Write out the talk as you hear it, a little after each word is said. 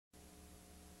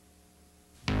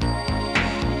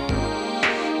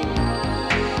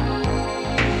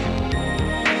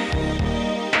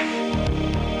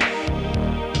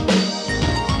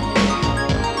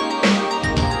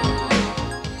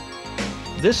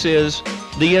This is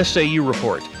the SAU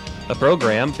Report, a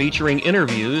program featuring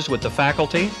interviews with the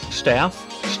faculty,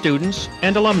 staff, students,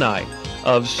 and alumni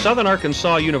of Southern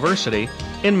Arkansas University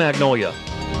in Magnolia.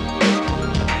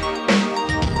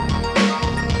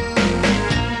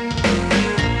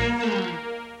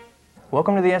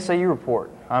 Welcome to the SAU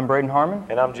Report. I'm Braden Harman.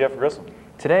 And I'm Jeff Grissom.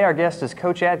 Today our guest is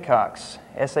Coach Adcox,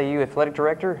 SAU Athletic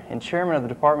Director and Chairman of the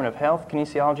Department of Health,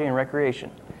 Kinesiology, and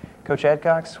Recreation. Coach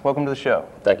Adcox, welcome to the show.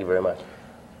 Thank you very much.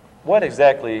 What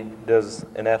exactly does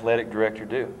an athletic director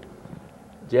do?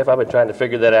 Jeff, I've been trying to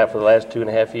figure that out for the last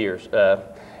 2.5 years.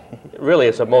 Really,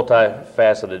 it's a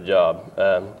multifaceted job.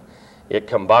 It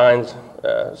combines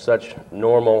such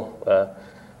normal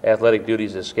athletic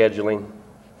duties as scheduling,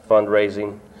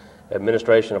 fundraising,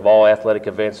 administration of all athletic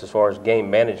events as far as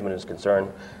game management is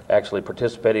concerned, actually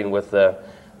participating with the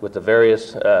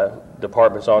various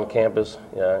departments on campus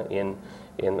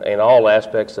in all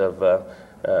aspects of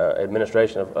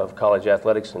administration of college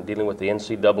athletics and dealing with the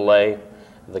NCAA,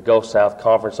 the Gulf South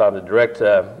Conference. I'm the direct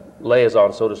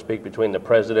liaison, so to speak, between the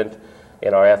president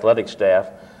and our athletic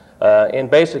staff. And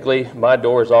basically, my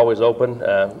door is always open.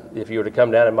 If you were to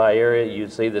come down in my area,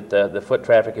 you'd see that the foot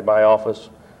traffic in my office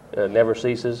never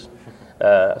ceases.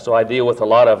 So I deal with a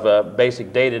lot of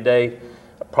basic day-to-day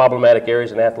problematic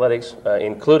areas in athletics,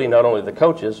 including not only the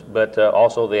coaches, but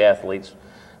also the athletes.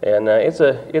 And it's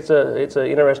an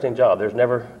interesting job. There's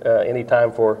never any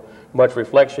time for much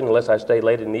reflection unless I stay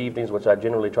late in the evenings, which I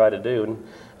generally try to do, and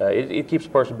it keeps a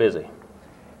person busy.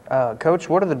 Coach,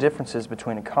 what are the differences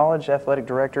between a college athletic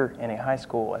director and a high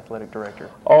school athletic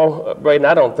director? Braden,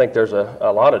 I don't think there's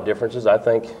a lot of differences. I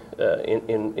think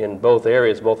in both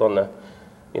areas, both on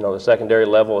the secondary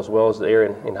level as well as the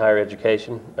area in higher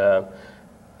education,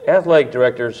 athletic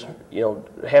directors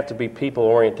have to be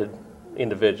people-oriented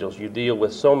individuals. You deal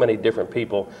with so many different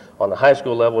people. On the high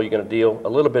school level, you're going to deal a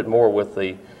little bit more with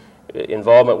the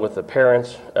involvement with the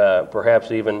parents, perhaps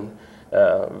even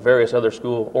various other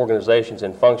school organizations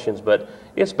and functions, but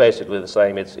it's basically the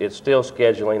same. It's still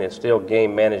scheduling, it's still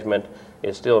game management,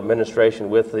 it's still administration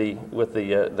with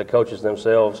the coaches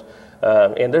themselves,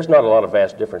 and there's not a lot of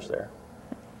vast difference there.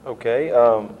 Okay.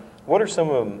 What are some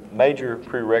of the major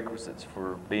prerequisites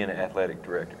for being an athletic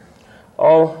director?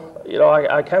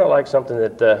 I kind of like something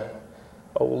that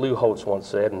old Lou Holtz once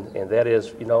said, and that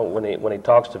is, when he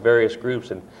talks to various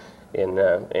groups and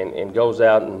goes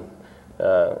out and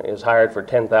is hired for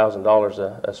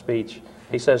 $10,000 a speech,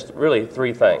 he says really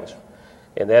three things,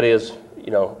 and that is,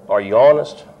 are you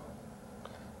honest?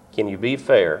 Can you be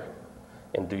fair?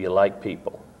 And do you like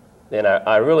people? And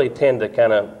I really tend to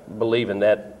kind of believe in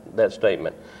that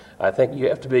statement. I think you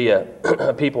have to be a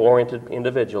people-oriented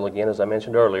individual, again, as I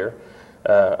mentioned earlier.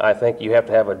 I think you have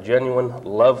to have a genuine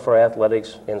love for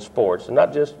athletics and sports, and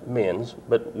not just men's,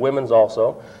 but women's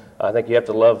also. I think you have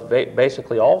to love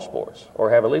basically all sports,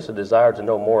 or have at least a desire to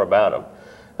know more about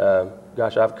them.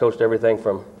 Gosh, I've coached everything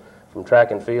from track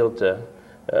and field to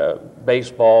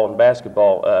baseball and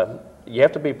basketball. You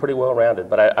have to be pretty well-rounded,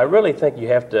 but I really think you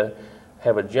have to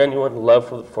have a genuine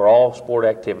love for all sport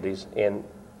activities and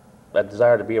a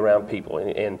desire to be around people.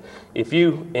 And if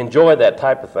you enjoy that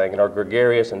type of thing and are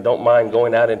gregarious and don't mind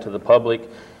going out into the public,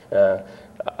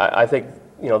 I think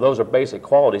those are basic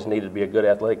qualities needed to be a good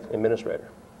athletic administrator.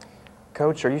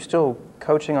 Coach, are you still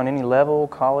coaching on any level,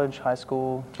 college, high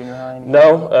school, junior high?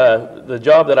 No, the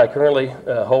job that I currently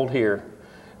hold here,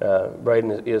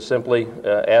 Braden, is simply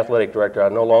athletic director. I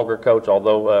no longer coach,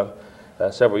 although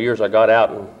several years I got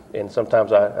out and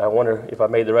sometimes I wonder if I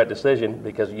made the right decision,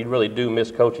 because you really do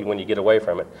miss coaching when you get away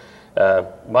from it.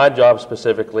 My job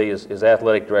specifically is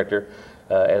athletic director.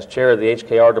 As chair of the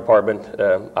HKR department,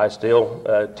 I still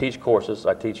teach courses.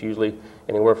 I teach usually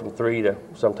anywhere from 3 to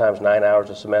sometimes 9 hours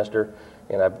a semester,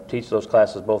 and I teach those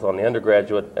classes both on the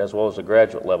undergraduate as well as the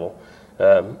graduate level.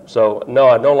 So no,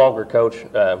 I no longer coach.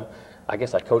 I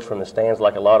guess I coach from the stands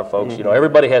like a lot of folks. Mm-hmm.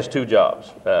 Everybody has two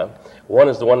jobs. One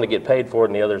is the one that get paid for it,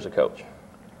 and the other is a coach.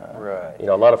 Right.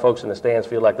 A lot of folks in the stands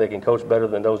feel like they can coach better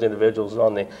than those individuals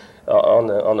on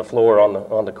the floor,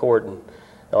 on the court, and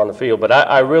on the field. But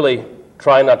I really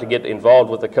try not to get involved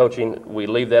with the coaching. We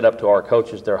leave that up to our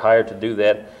coaches. They're hired to do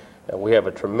that. We have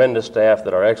a tremendous staff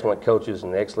that are excellent coaches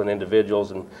and excellent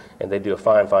individuals, and they do a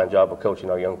fine job of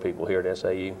coaching our young people here at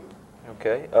SAU.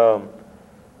 Okay.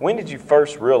 When did you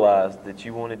first realize that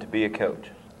you wanted to be a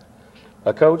coach?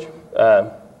 A coach?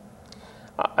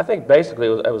 I think basically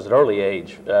it was an early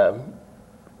age,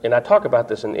 and I talk about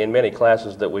this in many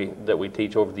classes that we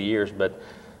teach over the years. But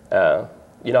I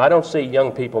don't see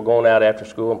young people going out after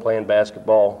school and playing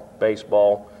basketball,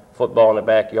 baseball, football in the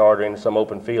backyard or in some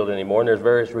open field anymore. And there's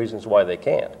various reasons why they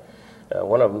can't.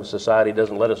 One of them, society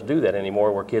doesn't let us do that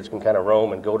anymore, where kids can kind of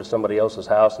roam and go to somebody else's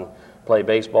house and play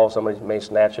baseball. Somebody may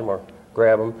snatch them or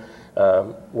grab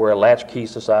them. We're a latchkey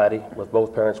society with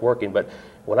both parents working. But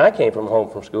when I came home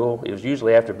from school, it was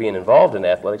usually after being involved in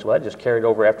athletics. Well, I just carried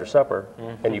over after supper,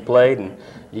 and you played, and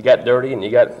you got dirty, and you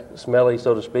got smelly,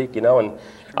 so to speak, you know. And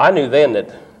I knew then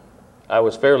that I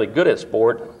was fairly good at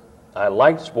sport. I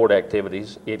liked sport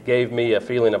activities. It gave me a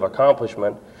feeling of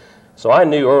accomplishment. So I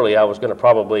knew early I was going to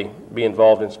probably be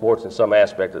involved in sports in some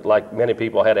aspect. Like many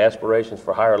people, had aspirations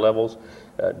for higher levels,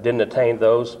 didn't attain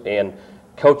those, and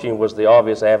coaching was the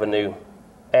obvious avenue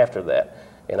after that.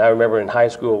 And I remember in high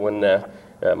school when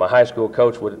my high school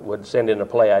coach would send in a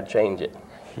play, I'd change it.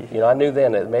 You know, I knew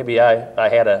then that maybe I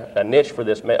had a niche for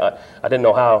this. I didn't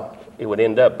know how it would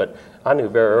end up, but I knew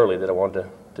very early that I wanted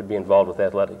to be involved with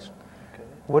athletics.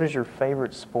 What is your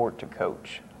favorite sport to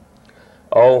coach?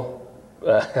 Oh,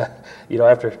 you know,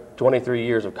 after 23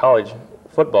 years of college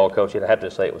football coaching, I have to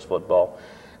say it was football.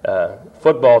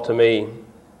 Football to me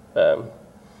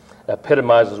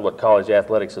epitomizes what college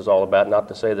athletics is all about. Not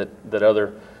to say that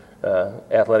other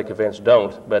athletic events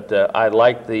don't, but I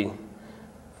like the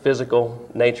physical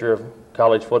nature of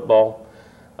college football.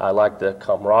 I like the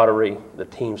camaraderie, the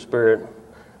team spirit.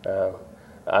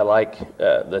 I like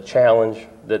the challenge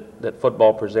that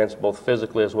football presents, both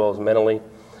physically as well as mentally.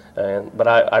 But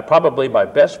I probably, my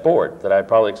best sport that I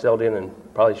probably excelled in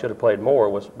and probably should have played more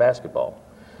was basketball.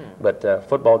 But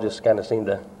football just kind of seemed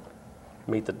to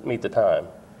meet the time.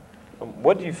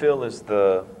 What do you feel is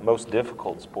the most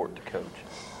difficult sport to coach?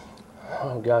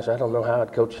 Oh gosh, I don't know how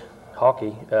I'd coach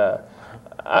hockey.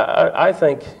 I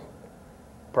think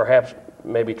perhaps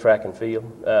maybe track and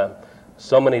field.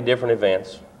 So many different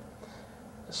events,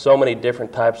 so many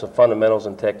different types of fundamentals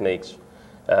and techniques.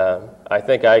 I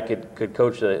think I could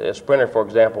coach a sprinter, for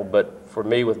example, but for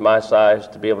me with my size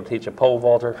to be able to teach a pole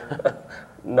vaulter,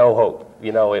 no hope.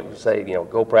 You know, it would say, you know,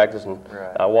 go practice and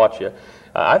I'll watch you.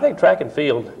 I think track and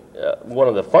field, one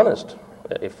of the funnest,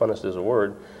 if funnest is a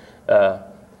word,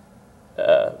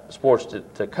 sports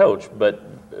to coach, but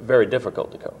very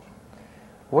difficult to coach.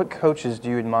 What coaches do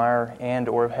you admire and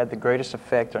or have had the greatest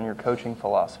effect on your coaching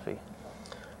philosophy?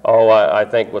 Oh, I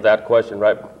think without question,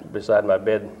 right beside my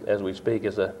bed as we speak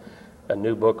is a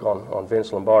new book on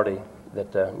Vince Lombardi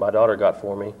that my daughter got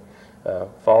for me,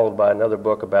 followed by another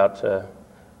book about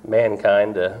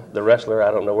Mankind, the wrestler.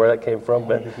 I don't know where that came from,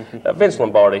 but Vince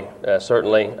Lombardi,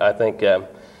 certainly. I think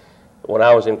when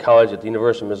I was in college at the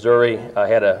University of Missouri, I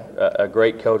had a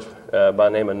great coach by the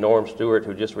name of Norm Stewart,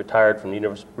 who just retired from the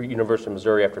University of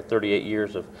Missouri after 38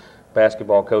 years of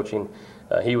basketball coaching.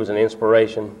 He was an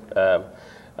inspiration.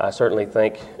 I certainly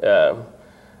think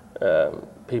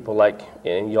people like,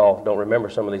 and y'all don't remember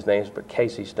some of these names, but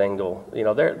Casey Stengel, you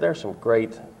know, there's some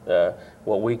great,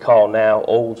 what we call now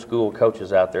old school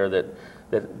coaches out there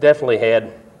that definitely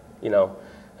had, you know,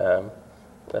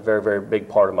 a very, very big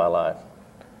part of my life.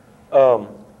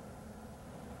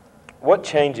 What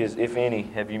changes, if any,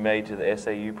 have you made to the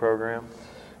SAU program?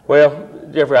 Well,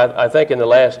 Jeffrey, I think in the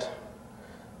last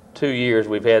 2 years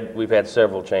we've had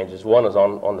several changes. One is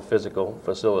on the physical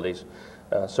facilities.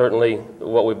 Certainly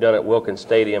what we've done at Wilkins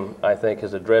Stadium, I think,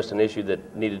 has addressed an issue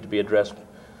that needed to be addressed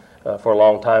for a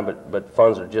long time, but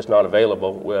funds are just not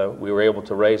available. We were able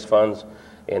to raise funds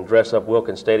and dress up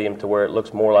Wilkins Stadium to where it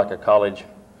looks more like a college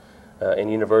and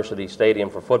university stadium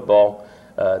for football.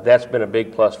 That's been a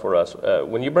big plus for us.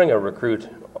 When you bring a recruit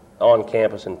on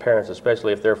campus, and parents,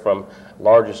 especially if they're from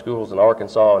larger schools in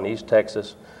Arkansas and East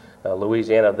Texas,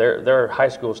 Louisiana, their high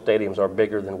school stadiums are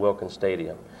bigger than Wilkins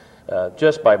Stadium.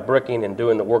 Just by bricking and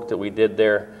doing the work that we did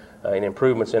there, and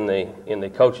improvements in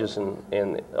the coaches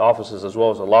and offices as well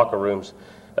as the locker rooms,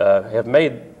 have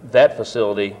made that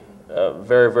facility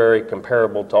very, very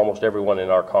comparable to almost everyone in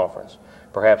our conference.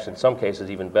 Perhaps in some cases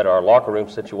even better. Our locker room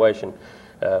situation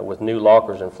with new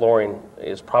lockers and flooring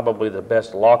is probably the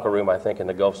best locker room, I think, in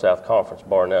the Gulf South Conference,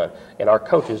 bar none. And our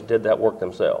coaches did that work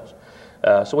themselves.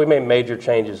 So we made major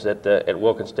changes at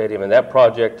Wilkins Stadium, and that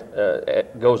project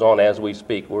goes on as we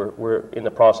speak. We're in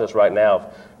the process right now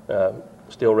of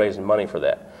still raising money for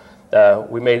that.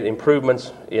 We made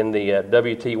improvements in the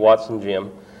W.T. Watson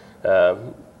gym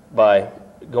by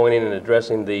going in and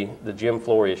addressing the gym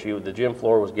floor issue. The gym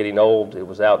floor was getting old, it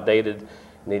was outdated,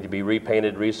 needed to be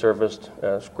repainted,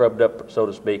 resurfaced, scrubbed up, so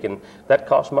to speak, and that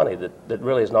cost money that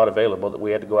really is not available, that we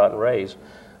had to go out and raise.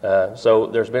 So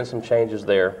there's been some changes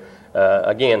there.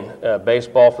 Again,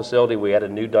 baseball facility, we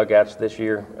added new dugouts this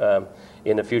year.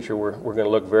 In the future, we're going to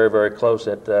look very, very close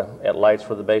at lights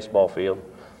for the baseball field.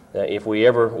 If we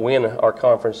ever win our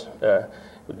conference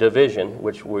division,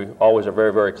 which we always are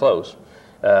very, very close,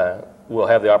 we'll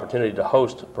have the opportunity to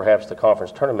host perhaps the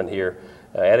conference tournament here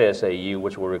at SAU,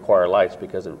 which will require lights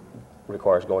because it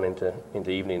requires going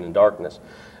into evening and darkness.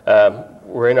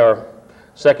 We're in our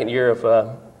second year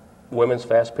of women's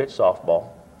fast pitch softball,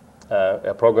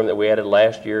 a program that we added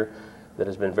last year that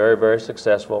has been very, very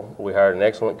successful. We hired an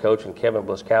excellent coach in Kevin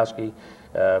Bliskowski.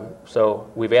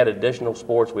 So we've added additional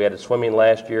sports. We added swimming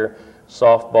last year,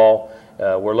 softball.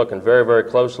 We're looking very, very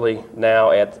closely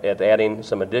now at adding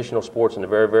some additional sports in the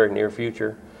very, very near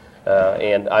future.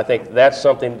 And I think that's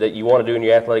something that you want to do in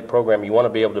your athletic program. You want to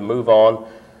be able to move on.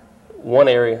 One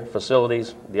area,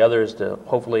 facilities. The other is to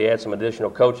hopefully add some additional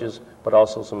coaches, but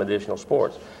also some additional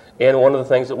sports. And one of the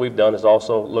things that we've done is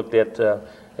also looked at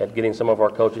getting some of our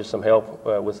coaches some help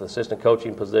with assistant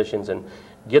coaching positions and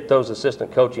get those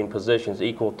assistant coaching positions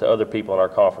equal to other people in our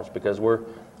conference, because we're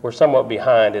somewhat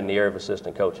behind in the area of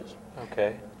assistant coaches.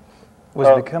 Okay.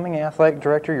 Was becoming athletic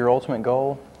director your ultimate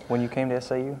goal when you came to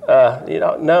SAU?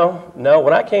 No.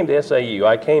 When I came to SAU,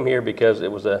 I came here because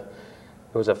it was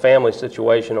a family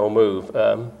situational move.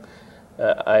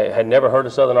 I had never heard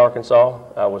of Southern Arkansas.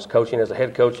 I was coaching as a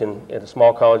head coach at a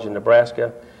small college in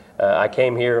Nebraska. I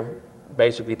came here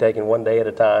basically taking one day at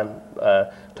a time.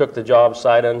 Took the job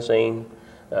sight unseen.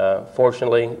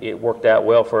 Fortunately, it worked out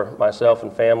well for myself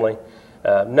and family.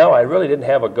 No, I really didn't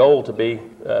have a goal to be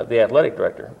the athletic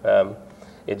director.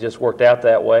 It just worked out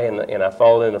that way, and I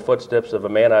followed in the footsteps of a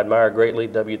man I admire greatly,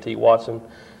 W.T. Watson,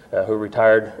 who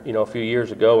retired, a few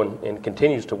years ago and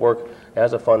continues to work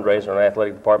as a fundraiser in our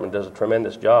athletic department, does a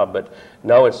tremendous job. But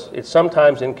no, it's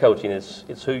sometimes in coaching,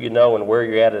 it's who you know and where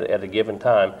you're at a given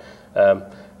time.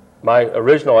 My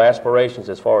original aspirations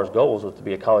as far as goals was to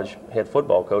be a college head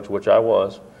football coach, which I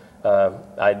was.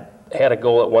 I had a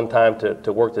goal at one time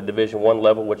to work the Division I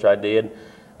level, which I did.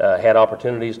 Had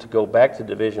opportunities to go back to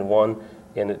Division I,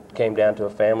 and it came down to a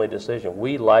family decision.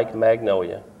 We like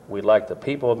Magnolia. We like the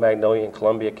people of Magnolia and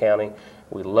Columbia County.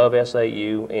 We love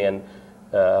SAU, and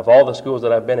of all the schools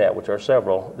that I've been at, which are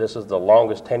several, this is the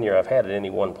longest tenure I've had at any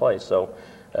one place. So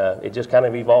it just kind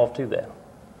of evolved to that.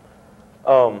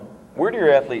 Where do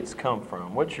your athletes come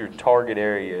from? What's your target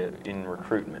area in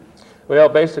recruitment? Well,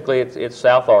 basically, it's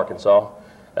South Arkansas.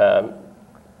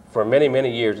 For many, many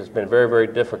years, it's been very, very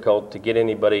difficult to get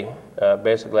anybody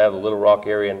basically out of the Little Rock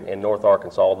area in North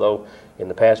Arkansas, although in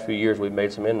the past few years we've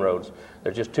made some inroads.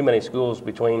 There's just too many schools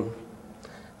between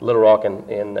Little Rock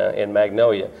and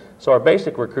Magnolia. So our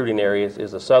basic recruiting area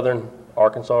is the Southern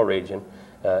Arkansas region,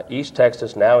 East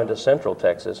Texas, now into Central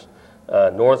Texas,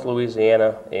 North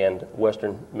Louisiana, and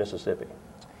Western Mississippi.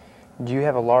 Do you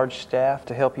have a large staff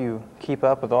to help you keep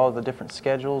up with all the different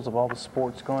schedules of all the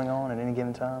sports going on at any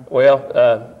given time?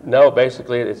 Well, no,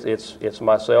 basically it's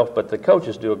myself, but the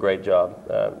coaches do a great job.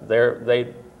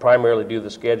 They primarily do the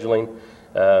scheduling,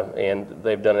 and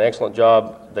they've done an excellent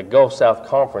job. The Gulf South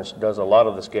Conference does a lot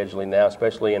of the scheduling now,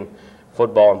 especially in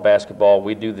football and basketball.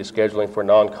 We do the scheduling for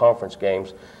non-conference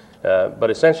games. But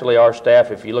essentially our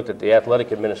staff, if you looked at the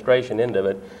athletic administration end of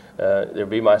it, there'd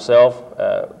be myself,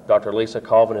 Dr. Lisa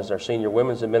Colvin is our senior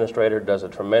women's administrator, does a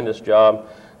tremendous job.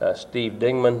 Steve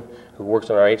Dingman, who works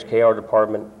in our HKR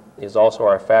department, is also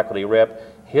our faculty rep.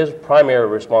 His primary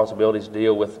responsibilities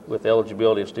deal with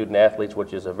eligibility of student athletes,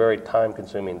 which is a very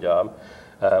time-consuming job.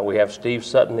 We have Steve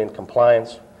Sutton in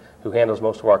compliance, who handles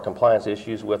most of our compliance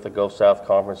issues with the Gulf South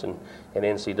Conference and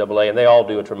NCAA, and they all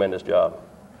do a tremendous job.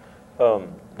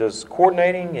 Does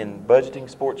coordinating and budgeting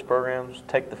sports programs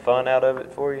take the fun out of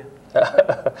it for you?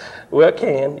 Well, it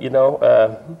can.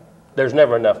 There's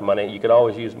never enough money. You could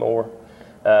always use more.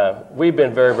 We've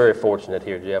been very, very fortunate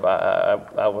here, Jeff.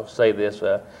 I will say this.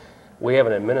 We have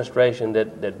an administration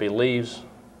that believes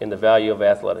in the value of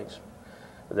athletics,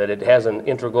 that it has an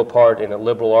integral part in a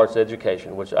liberal arts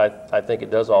education, which I think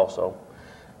it does also.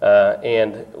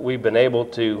 And we've been able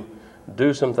to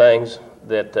do some things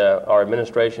that our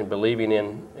administration, believing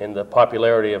in the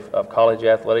popularity of college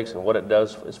athletics and what it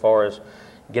does as far as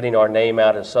getting our name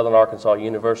out as Southern Arkansas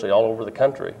University all over the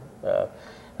country,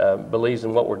 believes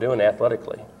in what we're doing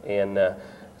athletically. And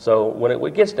so when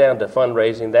it gets down to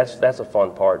fundraising, that's a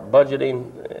fun part.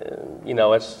 Budgeting,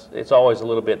 it's always a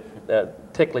little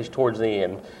bit ticklish towards the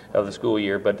end of the school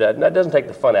year, but that doesn't take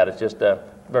the fun out. It's just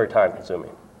very time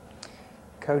consuming.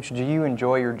 Coach, do you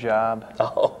enjoy your job?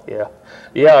 Oh, yeah.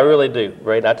 Yeah, I really do,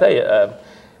 Braden. I tell you,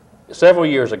 several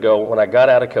years ago when I got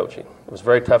out of coaching, it was a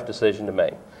very tough decision to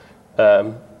make.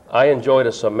 I enjoyed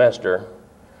a semester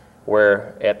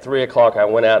where at 3 o'clock I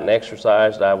went out and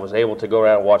exercised. I was able to go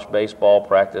around and watch baseball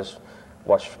practice,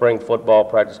 watch spring football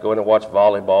practice, go in and watch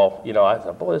volleyball. I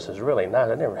thought, boy, this is really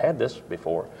nice. I never had this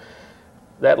before.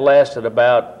 That lasted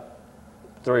about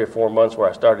 3 or 4 months where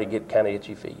I started to get kind of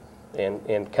itchy feet.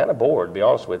 and kind of bored, to be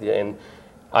honest with you. And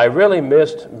I really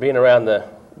missed being around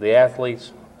the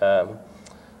athletes.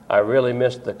 I really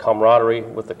missed the camaraderie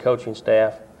with the coaching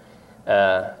staff.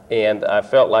 And I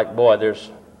felt like, boy,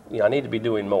 I need to be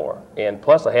doing more. And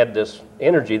plus I had this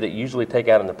energy that you usually take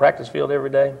out in the practice field every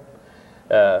day,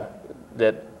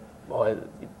 that, boy,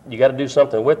 you got to do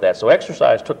something with that. So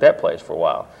exercise took that place for a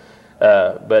while.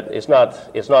 But it's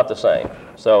not the same.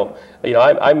 So,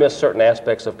 I miss certain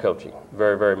aspects of coaching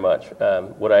very, very much.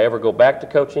 Would I ever go back to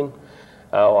coaching?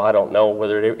 Oh, I don't know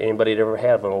whether anybody'd ever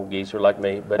have an old geezer like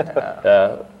me,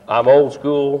 but I'm old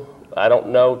school. I don't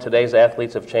know. Today's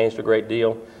athletes have changed a great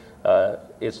deal.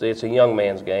 It's a young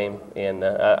man's game, and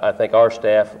I think our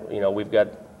staff, we've got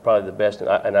probably the best,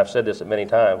 and I've said this many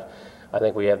times, I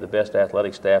think we have the best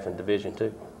athletic staff in Division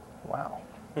II. Wow.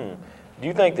 Do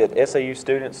you think that SAU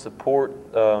students support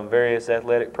various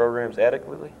athletic programs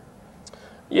adequately?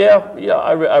 Yeah,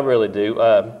 I really do.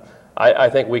 I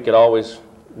think we could always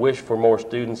wish for more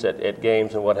students at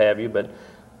games and what have you, but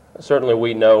certainly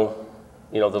we know,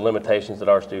 the limitations that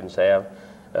our students have.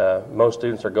 Most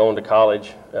students are going to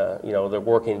college, they're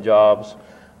working jobs,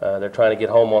 they're trying to get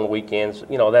home on weekends.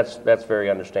 That's very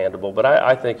understandable. But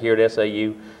I think here at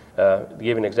SAU, to give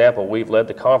you an example, we've led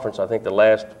the conference, I think, the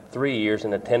last 3 years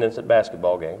in attendance at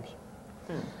basketball games.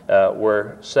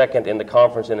 We're second in the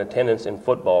conference in attendance in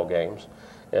football games.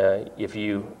 If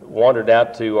you wandered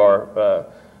out to our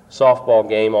softball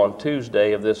game on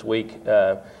Tuesday of this week,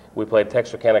 we played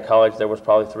Texarkana College. There was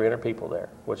probably 300 people there,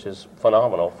 which is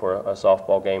phenomenal for a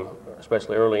softball game,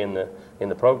 especially early in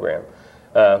the program.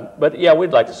 But yeah,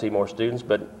 we'd like to see more students,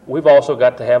 but we've also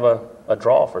got to have a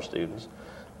draw for students.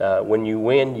 When you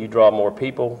win, you draw more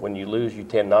people. When you lose, you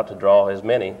tend not to draw as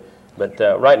many. But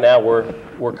right now,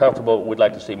 we're comfortable. We'd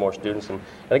like to see more students. And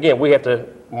again, we have to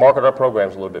market our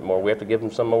programs a little bit more. We have to give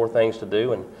them some more things to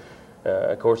do. And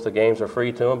of course, the games are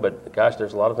free to them. But gosh,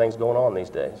 there's a lot of things going on these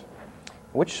days.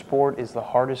 Which sport is the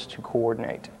hardest to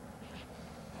coordinate?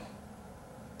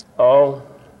 Oh,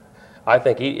 I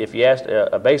think if you asked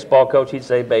a baseball coach, he'd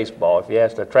say baseball. If you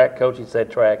asked a track coach, he'd say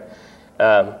track.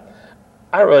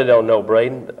 I really don't know,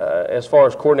 Braden. As far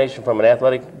as coordination from an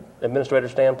athletic administrator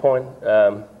standpoint,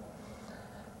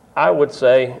 I would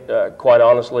say, quite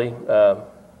honestly,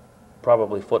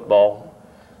 probably football.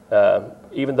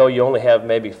 Even though you only have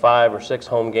maybe 5 or 6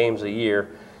 home games a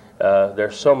year,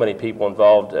 there's so many people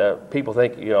involved. People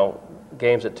think,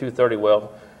 games at 2:30,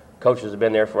 well, coaches have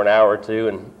been there for an hour or two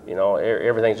and,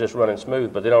 everything's just running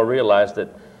smooth, but they don't realize that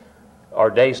our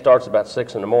day starts about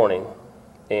 6 in the morning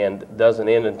and doesn't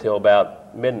end until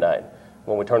about midnight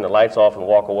when we turn the lights off and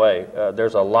walk away.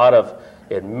 There's a lot of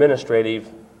administrative,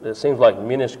 it seems like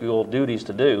minuscule duties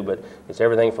to do, but it's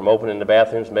everything from opening the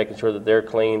bathrooms, making sure that they're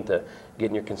clean, to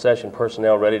getting your concession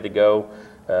personnel ready to go,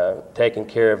 taking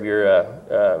care of your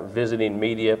visiting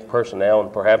media personnel,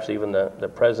 and perhaps even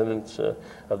the presidents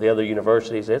of the other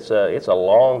universities. It's a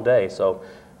long day. So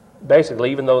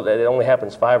basically, even though it only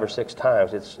happens 5 or 6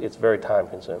 times, it's very time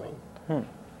consuming.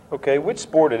 Okay, which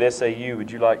sport at SAU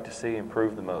would you like to see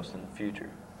improve the most in the future?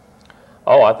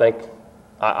 Oh, I think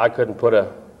I couldn't put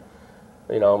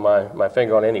my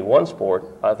finger on any one sport.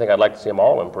 I think I'd like to see them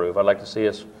all improve. I'd like to see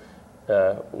us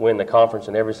win the conference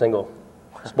in every single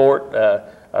sport.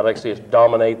 I'd like to see us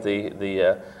dominate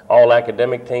the all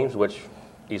academic teams, which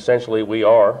essentially we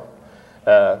are,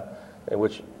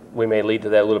 which we may lead to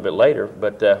that a little bit later.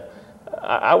 But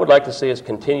I would like to see us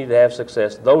continue to have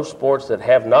success. Those sports that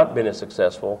have not been as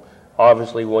successful,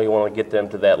 obviously we want to get them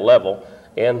to that level.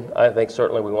 And I think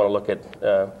certainly we want to look at,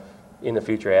 in the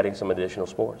future, adding some additional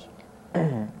sports.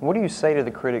 What do you say to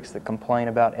the critics that complain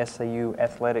about SAU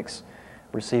athletics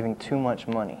receiving too much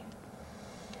money?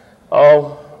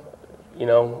 Oh,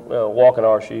 walk in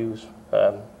our shoes.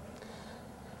 I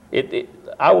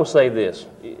will say this,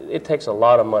 it takes a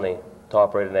lot of money to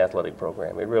operate an athletic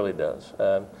program. It really does.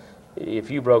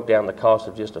 If you broke down the cost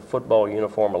of just a football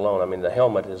uniform alone, I mean, the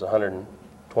helmet is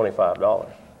 $125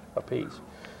 a piece.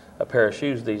 A pair of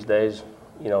shoes these days,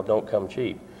 don't come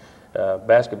cheap.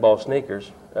 Basketball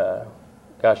sneakers,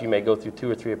 gosh, you may go through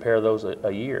 2 or 3 a pair of those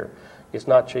a year. It's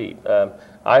not cheap.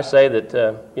 I say that,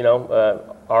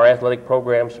 our athletic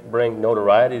programs bring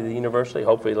notoriety to the university.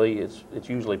 Hopefully it's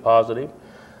usually positive.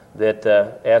 That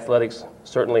athletics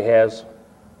certainly has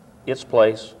its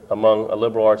place among a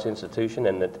liberal arts institution,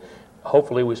 and that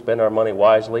hopefully we spend our money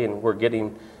wisely and we're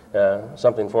getting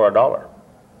something for our dollar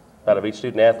out of each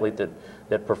student athlete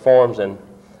that performs and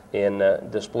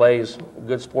displays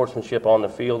good sportsmanship on the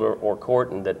field or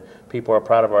court, and that people are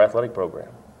proud of our athletic program.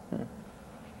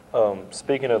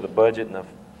 Speaking of the budget and the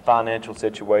financial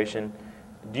situation,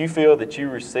 do you feel that you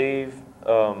receive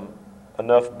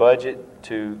enough budget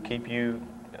to keep you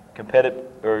competitive,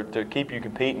 or to keep you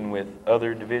competing with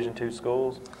other Division II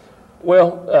schools?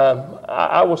 Well,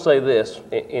 I will say this: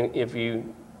 if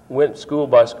you went school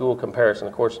by school comparison,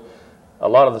 of course, a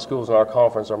lot of the schools in our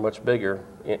conference are much bigger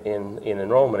in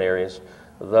enrollment areas.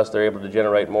 Thus, they're able to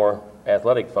generate more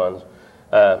athletic funds.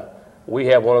 We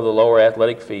have one of the lower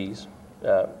athletic fees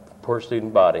per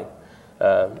student body.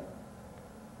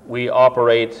 We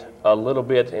operate a little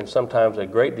bit and sometimes a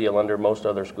great deal under most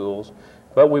other schools,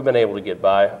 but we've been able to get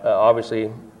by.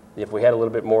 Obviously, if we had a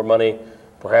little bit more money,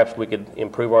 perhaps we could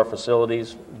improve our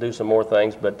facilities, do some more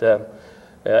things, but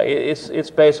it's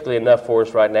basically enough for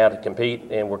us right now to compete,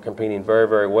 and we're competing very,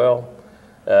 very well.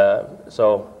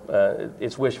 So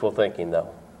it's wishful thinking,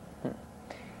 though.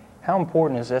 How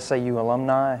important is SAU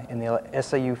alumni and the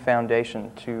SAU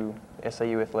Foundation to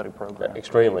SAU athletic program?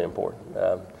 Extremely important.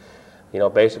 You know,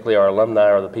 basically our alumni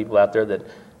are the people out there that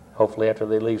hopefully after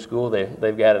they leave school,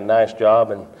 they've got a nice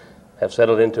job and have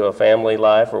settled into a family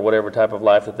life or whatever type of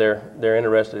life that they're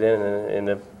interested in, and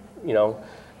have, you know,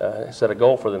 set a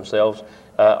goal for themselves.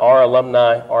 Our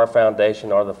alumni, our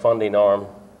foundation, are the funding arm,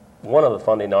 one of the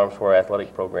funding arms for our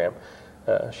athletic program.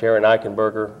 Sharon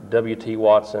Eichenberger, W.T.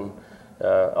 Watson,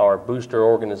 our booster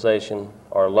organization,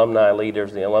 our alumni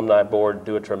leaders, the alumni board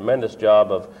do a tremendous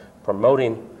job of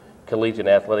promoting collegiate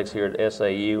athletics here at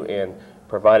SAU and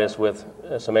provide us with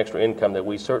some extra income that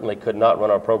we certainly could not run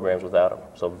our programs without them.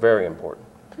 So very important.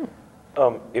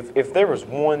 If there was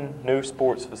one new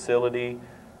sports facility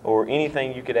or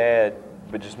anything you could add,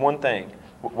 but just one thing,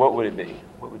 what would it be?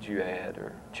 What would you add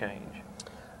or change?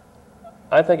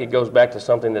 I think it goes back to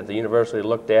something that the university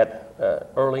looked at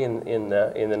early in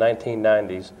the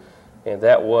 1990s, and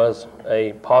that was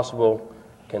a possible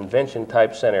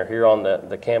convention-type center here on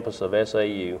the campus of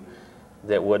SAU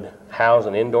that would house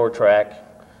an indoor track,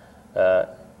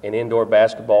 an indoor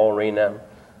basketball arena,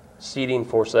 seating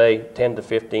for, say, 10 to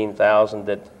 15,000,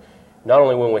 that not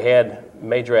only when we had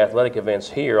major athletic events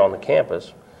here on the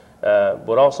campus,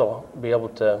 would also be able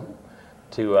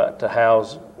to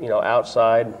house, you know,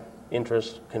 outside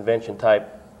interest, convention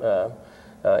type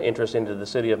interest into the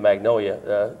city of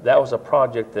Magnolia. That was a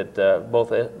project that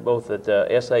both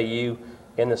at SAU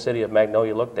and the city of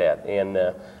Magnolia looked at,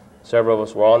 and several of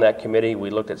us were on that committee.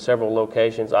 We looked at several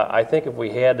locations. I think if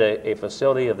we had a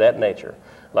facility of that nature,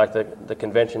 like the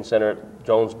convention center at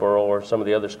Jonesboro or some of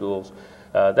the other schools,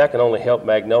 that can only help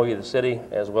Magnolia, the city,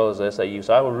 as well as SAU.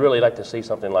 So I would really like to see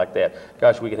something like that.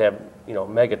 Gosh, we could have, you know,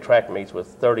 mega track meets with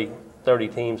 30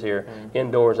 teams here,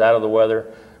 indoors, out of the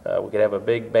weather. We could have a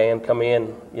big band come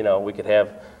in. You know, we could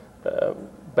have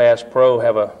Bass Pro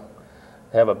have a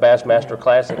Bassmaster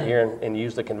Classic here and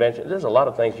use the convention. There's a lot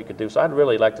of things you could do. So I'd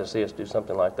really like to see us do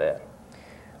something like that.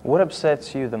 What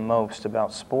upsets you the most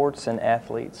about sports and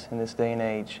athletes in this day and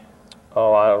age?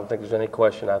 Oh, I don't think there's any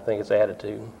question. I think it's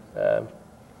attitude.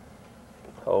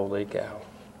 Holy cow.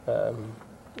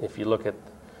 If you look at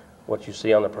what you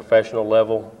see on the professional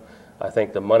level, I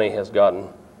think the money has gotten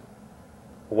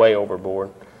way overboard.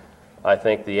 I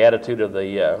think the attitude of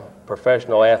the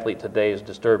professional athlete today is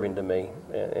disturbing to me,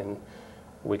 and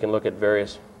we can look at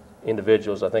various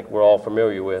individuals I think we're all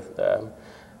familiar with.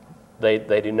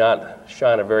 They do not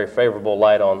shine a very favorable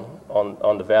light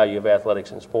on the value of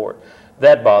athletics and sport.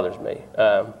 That bothers me.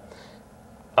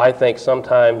 I think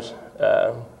sometimes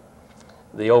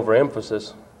the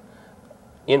overemphasis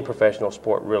in professional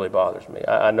sport really bothers me.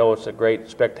 I know it's a great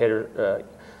spectator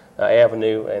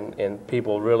avenue, and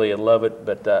people really love it,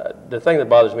 but the thing that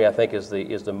bothers me, I think, is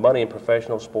the money in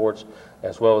professional sports,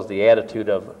 as well as the attitude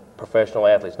of professional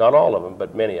athletes. Not all of them,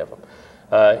 but many of them.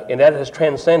 And that has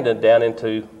transcended down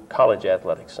into college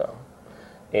athletics some.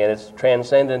 And it's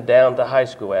transcended down to high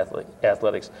school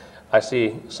athletics. I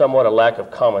see somewhat a lack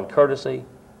of common courtesy,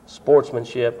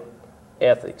 sportsmanship,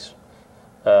 ethics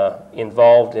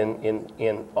involved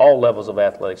in all levels of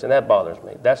athletics, and that bothers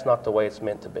me. That's not the way it's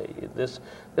meant to be. This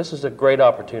is a great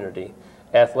opportunity.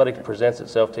 Athletics presents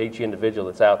itself to each individual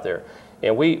that's out there,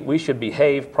 and we should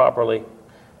behave properly,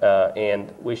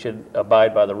 and we should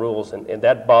abide by the rules, and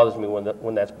that bothers me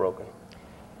when that's broken.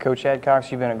 Coach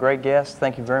Adcox, you've been a great guest.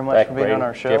 Thank you very much for being on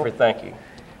our show. Jeffrey, thank you.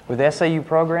 With the SAU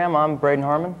program, I'm Braden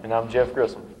Harman. And I'm Jeff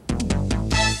Grissom.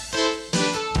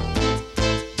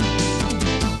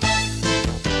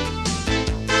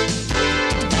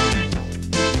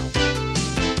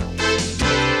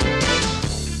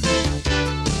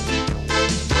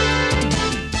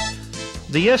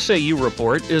 The SAU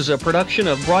Report is a production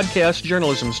of broadcast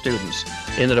journalism students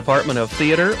in the Department of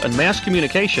Theater and Mass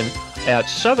Communication at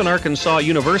Southern Arkansas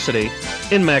University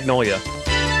in Magnolia.